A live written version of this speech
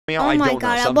I Oh don't my know.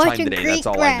 God, I'm Sometime watching today. Kreek That's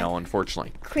all I know,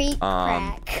 unfortunately. Kreek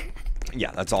crack.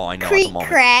 Yeah, that's all I know at the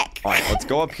moment. Crack. All right, let's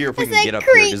go up here if we It's can like get up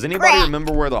here. Kreek Does anybody crack.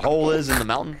 remember where the hole is in the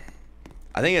mountain?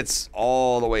 I think it's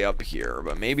all the way up here,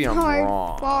 but maybe I'm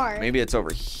wrong. Far. Maybe it's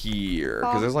over here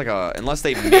because there's like a unless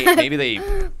they maybe they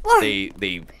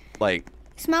like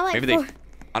Smell like maybe they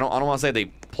I don't want to say they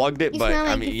plugged it, but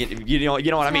I mean you know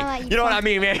what I mean. You know what I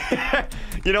mean, man.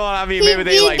 You know what I mean? Maybe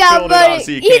they like filled it up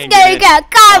so you can't get it. He's gonna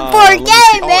get caught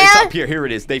 4K, man. Oh, it's up here. Here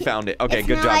it is. They found it. Okay,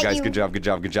 good job, guys. Good job. Good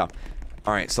job. Good job.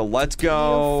 All right, so let's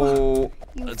go.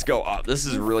 Let's go up. This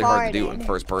is really hard to do in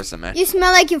first person, man. You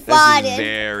smell like you farted. This is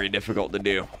very difficult to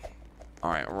do.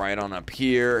 All right, right on up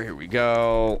here. Here we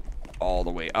go. All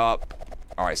the way up.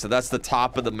 All right, so that's the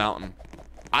top of the mountain.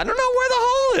 I don't know where the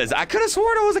hole is. I could have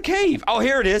sworn it was a cave. Oh,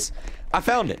 here it is. I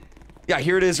found it. Yeah,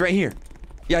 here it is right here.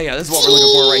 Yeah, this is what we're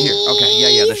looking for right here.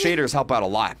 Okay, yeah. The shaders help out a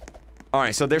lot. All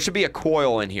right, so there should be a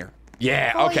coil in here.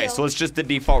 Yeah, okay, so it's just the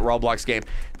default Roblox game.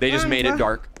 They just made it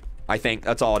dark. I think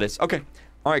that's all it is. Okay.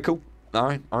 All right, cool.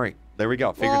 All right. There we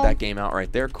go. Figured that game out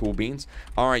right there. Cool beans.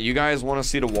 All right, you guys want to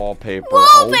see the wallpaper?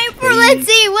 Wallpaper. Okay. Let's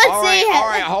see. Let's see. All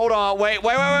right. Hold on. Wait.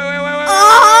 Wait.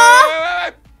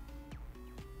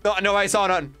 Nobody saw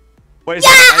nothing. Wait a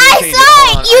second. I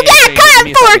saw it. You got caught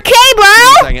in 4K, bro. Give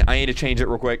me a second. I need to change it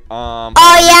real quick. Oh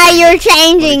yeah, you're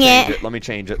changing it. Let me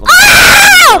change it. Let me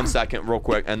change it. 1 second, real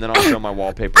quick, and then I'll show my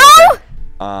wallpaper. Okay?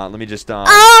 Let me just. Oh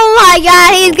my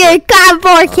God, he's gonna caught in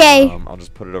 4K. I'll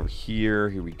just put it over here.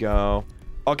 Here we go.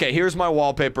 Okay, here's my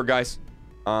wallpaper, guys.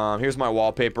 Here's my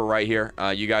wallpaper right here.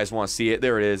 You guys want to see it?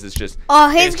 There it is. It's just. Oh,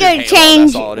 he's gonna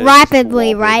change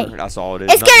rapidly, right? That's all it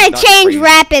is. It's gonna change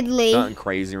rapidly. Nothing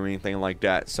crazy or anything like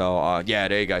that. So, yeah,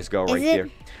 there you guys go, right there.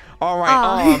 All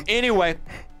right. Anyway.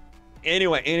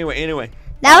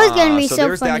 That was gonna be so so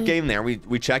there's funny. that game there.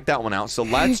 We checked that one out. So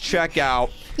let's check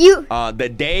out.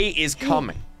 The day is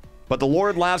coming. But the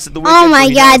Lord laughs at the wicked. Oh my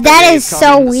God, that is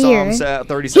so weird. He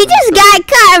just got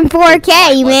caught in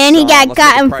 4K, man. He got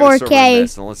caught in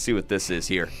 4K. Let's see what this is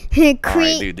here. Kreek. All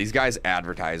right, dude, these guys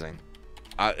advertising.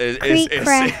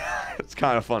 It's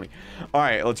kind of funny. All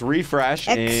right, let's refresh.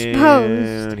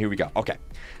 And here we go. Okay.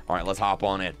 All right, let's hop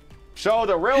on in. Show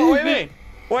the real. What do you mean?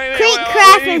 Wait, Kreek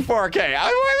 4K. 4K.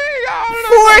 All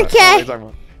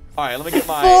right, let me get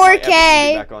my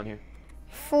 4K. back on here.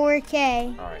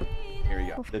 4K. All right, here we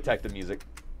go. Detective music.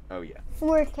 Oh yeah.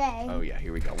 4K. Oh yeah,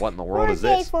 here we go. What in the world is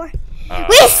this? We saw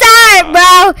it,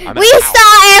 bro. We saw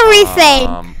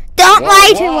everything. Don't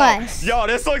lie to us. Yo,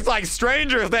 this looks like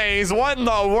Stranger Things. What in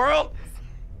the world?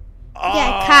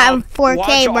 Yeah, caught in 4K,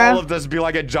 watch bro. all of this be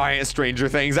like a giant Stranger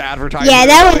Things advertisement. Yeah,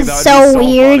 that was so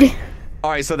weird. Funny. All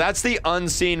right, so that's the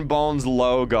Unseen Bones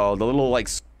logo. The little like,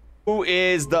 who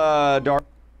is the dark?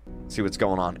 See what's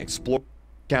going on. Explore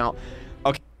count.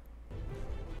 Okay,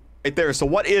 right there. So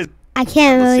what is? I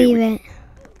can't believe it.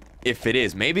 If it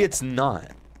is, maybe it's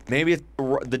not. Maybe it's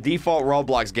the default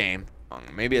Roblox game.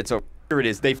 Maybe it's over. Here it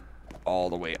is. They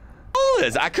all the way up. Oh, it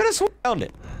is. I could have sworn I found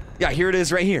it. Yeah, here it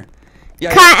is right here.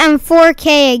 Yeah, Caught in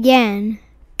 4K again.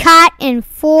 Caught in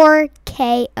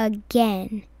 4K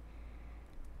again.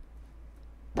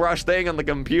 Brush thing on the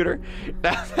computer.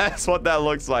 That's what that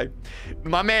looks like.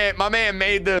 My man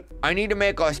made the. I need to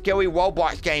make a scary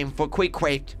Roblox game for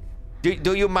Kreek.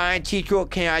 Do you mind, teacher?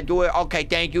 Can I do it? Okay,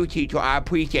 thank you, teacher. I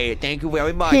appreciate it. Thank you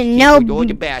very much. No. You're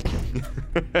the best.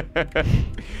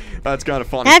 That's kind of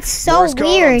funny. That's so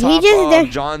weird. He just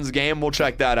did John's game. We'll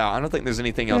check that out. I don't think there's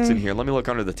anything else in here. Let me look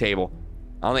under the table.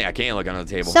 I don't think I can look under the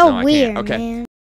table. So no, weird, I can't. Okay. Man.